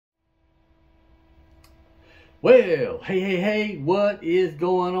Well, hey, what is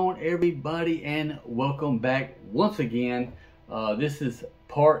going on, everybody, and welcome back once again. This is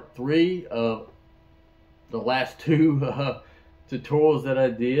part 3 of the last two tutorials that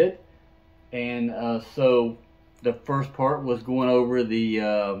I did. And so the first part was going over the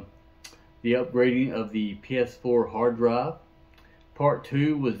upgrading of the PS4 hard drive. Part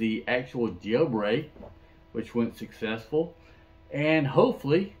 2 was the actual jailbreak, which went successful. And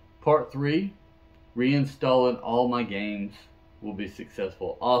hopefully, part 3, reinstalling all my games, will be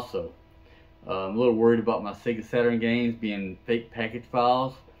successful also. I'm a little worried about my Sega Saturn games being fake package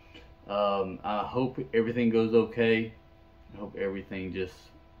files. I hope everything goes okay. I hope everything just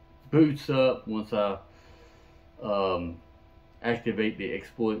boots up once I activate the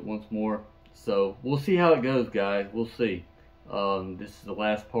exploit once more. So we'll see how it goes, guys. We'll see. This is the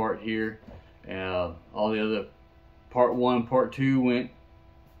last part here. All the other part 1, part 2 went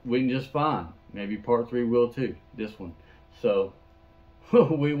just fine. Maybe part 3 will too, this one. So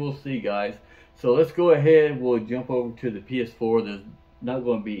we will see, guys. So let's go ahead, we'll jump over to the PS4. There's not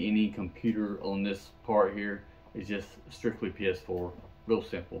going to be any computer on this part here. It's just strictly PS4, real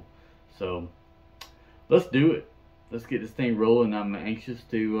simple. So let's do it. Let's get this thing rolling. I'm anxious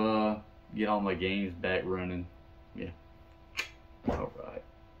to get all my games back running. Yeah. All right.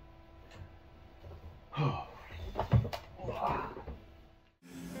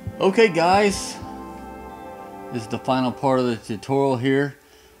 Okay, guys, this is the final part of the tutorial here.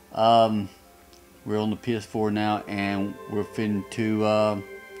 We're on the PS4 now, and we're finna to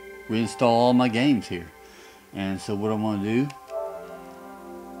reinstall all my games here. And so what I'm gonna do,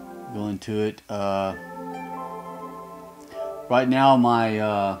 go into it. Right now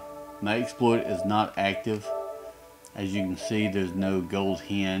my my exploit is not active. As you can see, there's no gold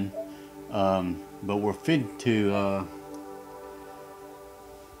hen, but we're finna to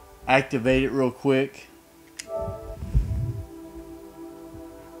activate it real quick.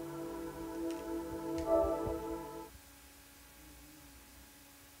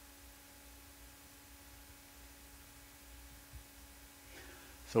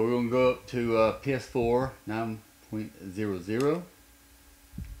 So we're going to go up to PS4 9.00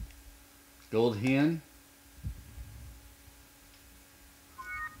 gold hen,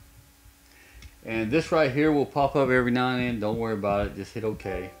 and this right here will pop up every now and then. Don't worry about it, just hit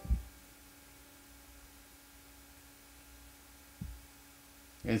OK.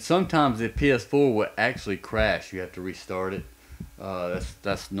 And sometimes the PS4 will actually crash. You have to restart it.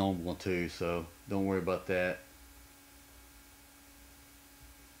 That's normal too, so don't worry about that.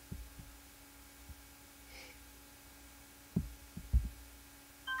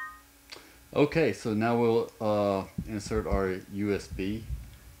 Okay, so now we'll insert our USB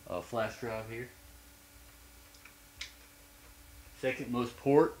flash drive here. Second most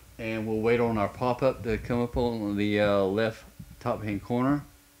port, and we'll wait on our pop-up to come up on the left top hand corner.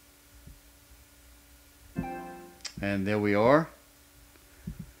 And there we are.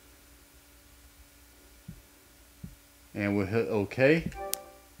 And we'll hit OK.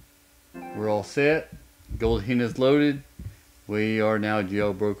 We're all set. Gold hen is loaded. We are now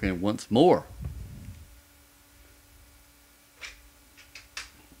jailbroken once more.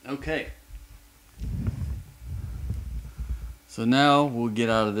 Okay. So now we'll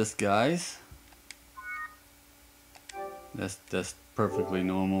get out of this, guys. That's perfectly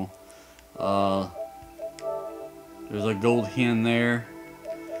normal. There's a gold hen there.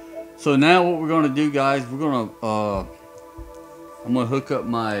 So now what we're going to do, guys, we're going to I'm going to hook up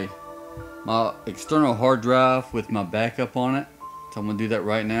my external hard drive with my backup on it. So I'm going to do that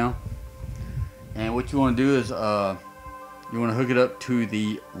right now. And what you want to do is you want to hook it up to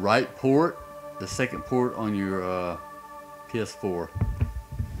the right port, the second port on your PS4.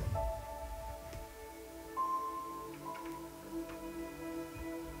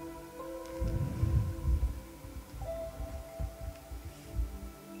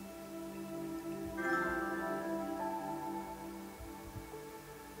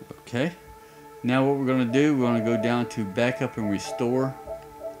 Okay, now what we're going to do, we're going to go down to Backup and Restore.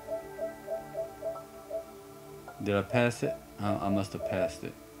 Did I pass it? I must have passed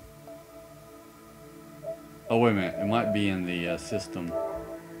it. Oh, wait a minute, it might be in the system.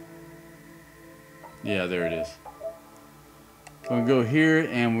 Yeah, there it is. I'm going to go here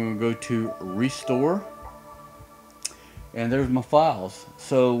and we're going to go to Restore. And there's my files.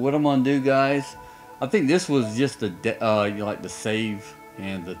 So what I'm going to do, guys, I think this was just the like the save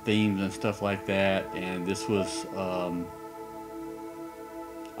and the themes and stuff like that, and this was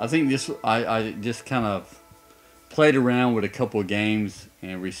I think this I just kind of played around with a couple of games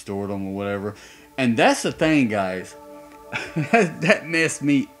and restored them or whatever. And that's the thing, guys. That messed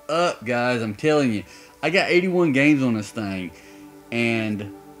me up, guys. I'm telling you. I got 81 games on this thing,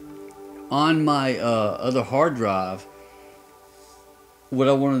 and on my other hard drive, what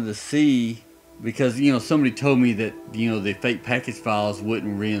I wanted to see, because somebody told me that the fake package files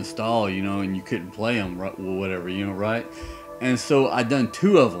wouldn't reinstall, and you couldn't play them, right? Well, whatever, right? And so I done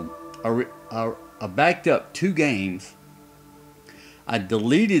 2 of them. I backed up 2 games. I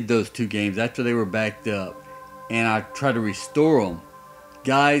deleted those 2 games after they were backed up, and I tried to restore them.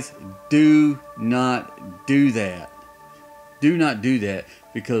 Guys, do not do that. Do not do that,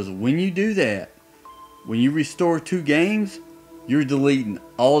 because when you do that, when you restore 2 games, you're deleting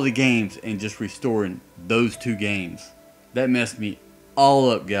all the games and just restoring those 2 games. That messed me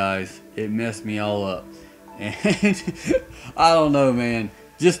all up, guys. It messed me all up. And I don't know, man.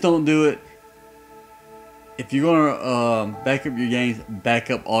 Just don't do it. If you're going to back up your games,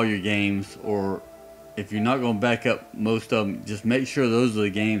 back up all your games. Or if you're not going to back up most of them, just make sure those are the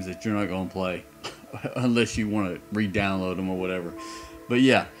games that you're not going to play. Unless you want to re-download them or whatever. But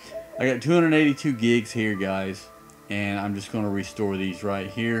yeah, I got 282 gigs here, guys. And I'm just going to restore these right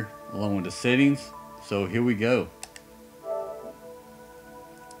here along with the settings. So here we go.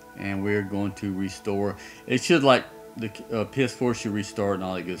 And we're going to restore. It should, like, the PS4 should restart and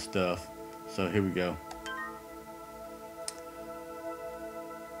all that good stuff. So here we go.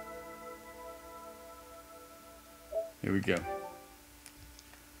 Here we go.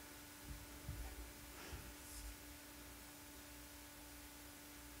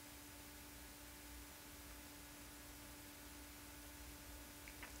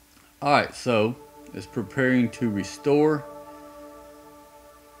 Alright, so it's preparing to restore.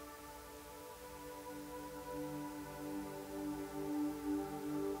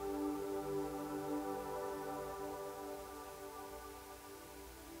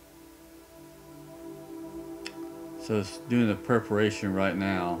 So it's doing the preparation right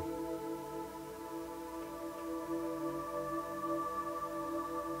now.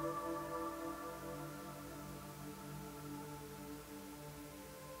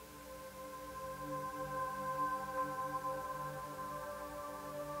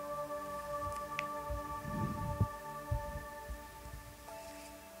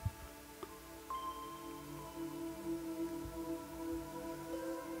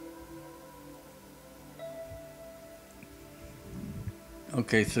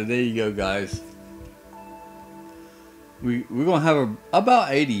 Okay, so there you go, guys. We're gonna have about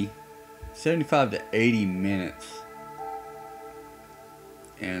 75 to 80 minutes,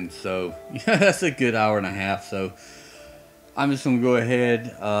 and so yeah, that's a good hour and a half. So I'm just gonna go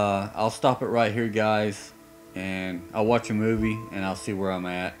ahead. I'll stop it right here, guys, and I'll watch a movie and I'll see where I'm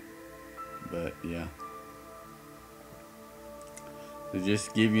at. But yeah, to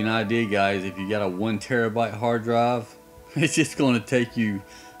just give you an idea, guys, if you got a 1 terabyte hard drive, it's just going to take you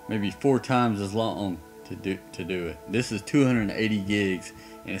maybe 4 times as long to do it. This is 280 gigs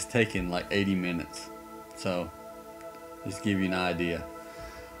and it's taking like 80 minutes. So just give you an idea.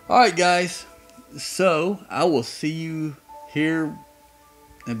 Alright, guys, so I will see you here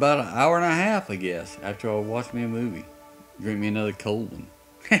in about an hour and a half, I guess, after I watch me a movie. Drink me another cold one.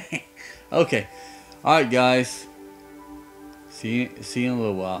 Okay, alright, guys, see you in a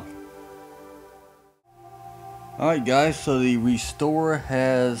little while. Alright, guys, so the restore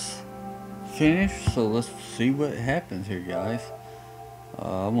has finished, so let's see what happens here, guys.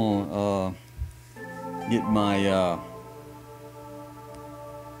 I'm gonna get my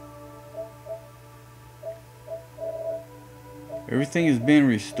everything has been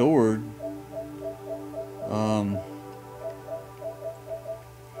restored. I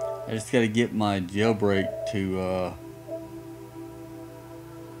just gotta get my jailbreak to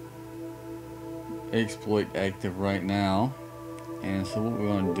exploit active right now. And so what we're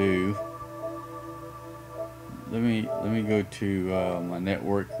going to do, let me go to my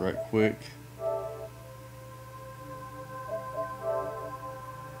network right quick.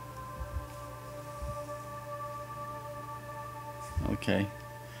 Okay,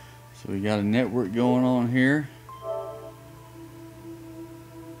 so we got a network going on here.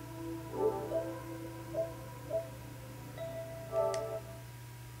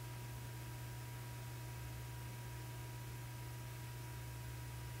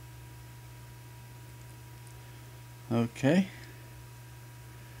 Okay,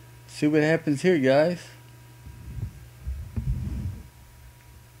 see what happens here, guys.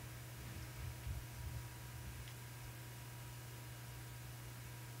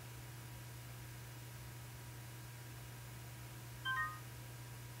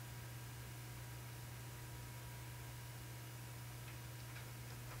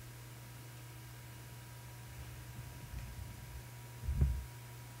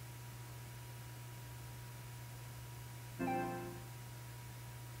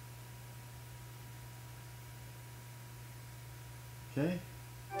 Okay.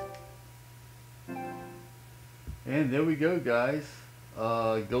 And there we go, guys.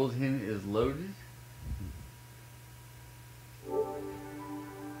 Gold Hen is loaded.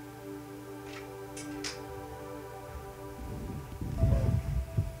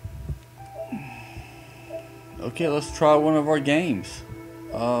 Okay, let's try one of our games.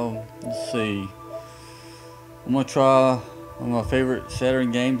 Let's see. I'm gonna try one of my favorite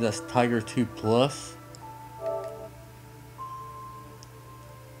Saturn games. That's Tiger 2 Plus.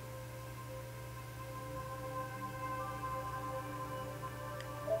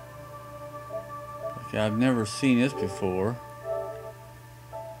 Okay, I've never seen this before.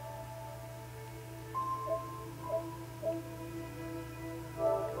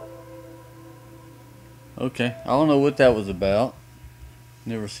 Okay, I don't know what that was about.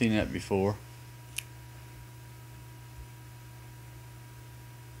 Never seen that before.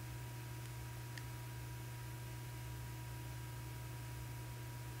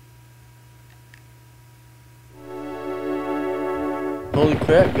 Holy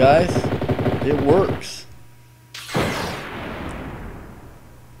crap, guys. It works.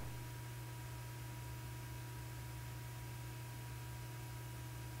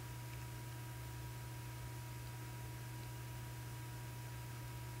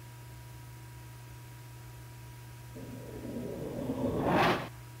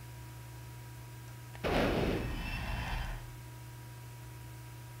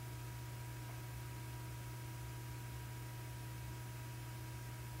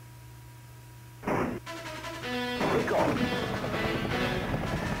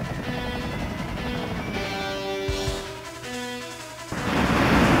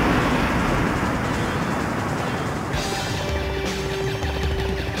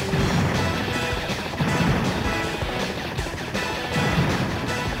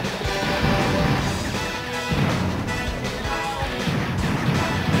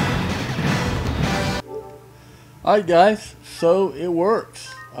 Alright guys, so it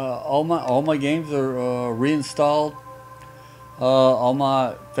works. All my games are reinstalled. All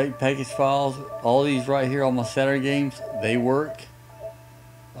my fake package files, all these right here, all my Saturday games, they work.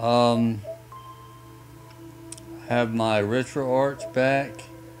 Have my RetroArch back.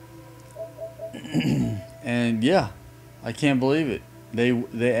 And yeah, I can't believe it.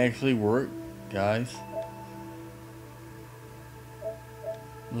 They actually work, guys.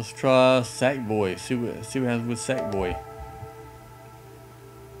 Let's try Sackboy. See what happens with Sackboy.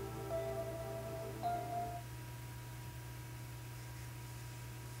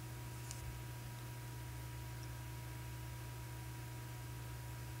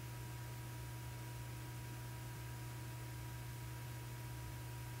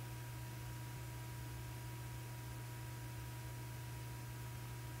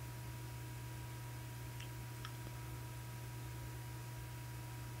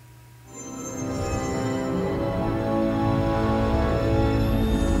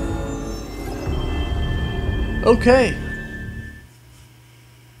 Okay.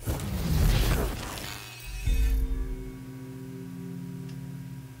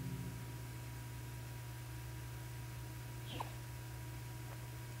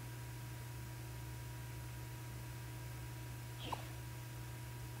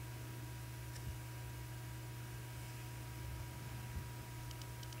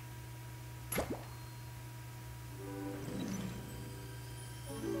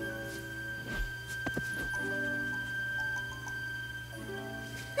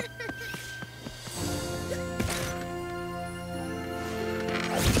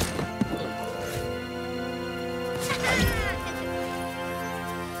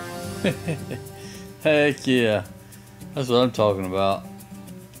 Heck yeah. That's what I'm talking about.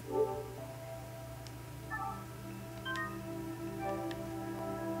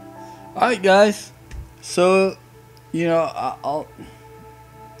 Alright guys. So, you know,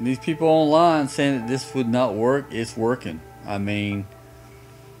 these people online saying that this would not work, it's working. I mean,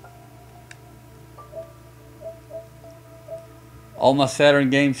 all my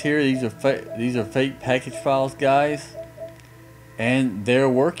Saturn games here, these are fake package files, guys. And they're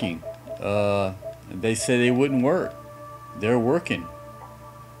working. They said they wouldn't work. They're working.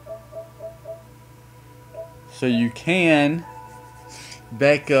 So you can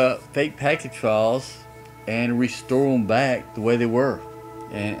back up fake package files and restore them back the way they were.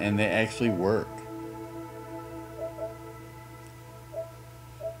 And they actually work.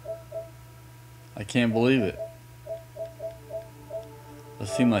 I can't believe it.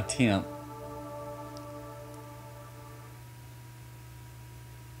 Let's see my temp.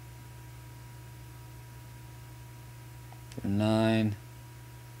 For 9.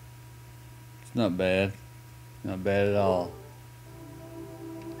 It's not bad. Not bad at all.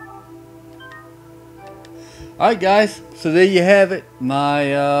 Alright guys, so there you have it.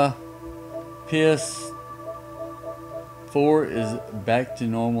 My PS4 is back to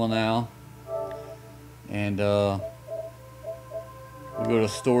normal now. And we go to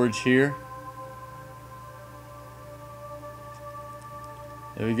storage here.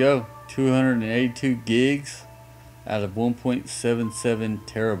 There we go, 282 gigs out of 1.77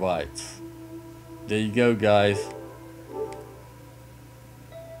 terabytes. There you go, guys.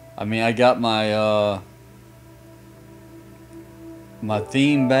 I mean, I got my my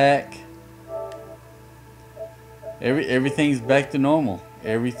theme back. Everything's back to normal.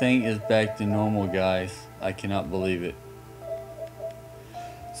 Everything is back to normal, guys. I cannot believe it.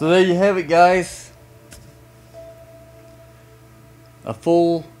 So there you have it, guys. A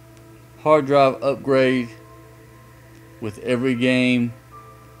full hard drive upgrade with every game,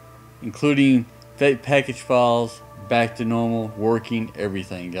 including fake package files, back to normal, working,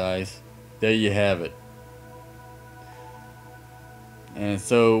 everything, guys. There you have it. And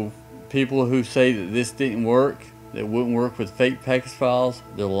so people who say that this didn't work, that wouldn't work with fake package files,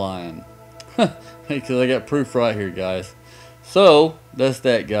 they're lying. Because I got proof right here, guys. So that's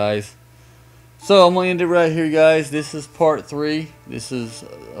that, guys. So I'm gonna end it right here, guys. This is part 3. This is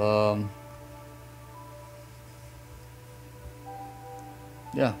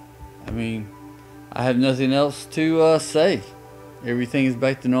yeah, I mean, I have nothing else to say. Everything is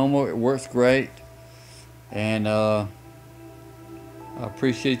back to normal. It works great, and I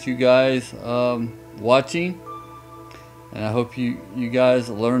appreciate you guys watching, and I hope you guys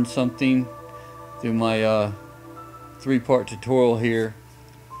learned something through my 3-part tutorial here.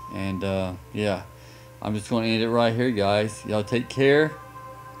 And yeah, I'm just going to end it right here, guys. Y'all take care,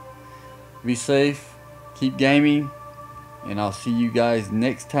 be safe, keep gaming, and I'll see you guys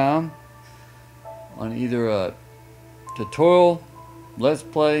next time on either a tutorial, let's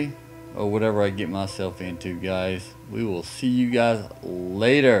play, or whatever I get myself into, guys. We will see you guys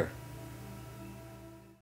later.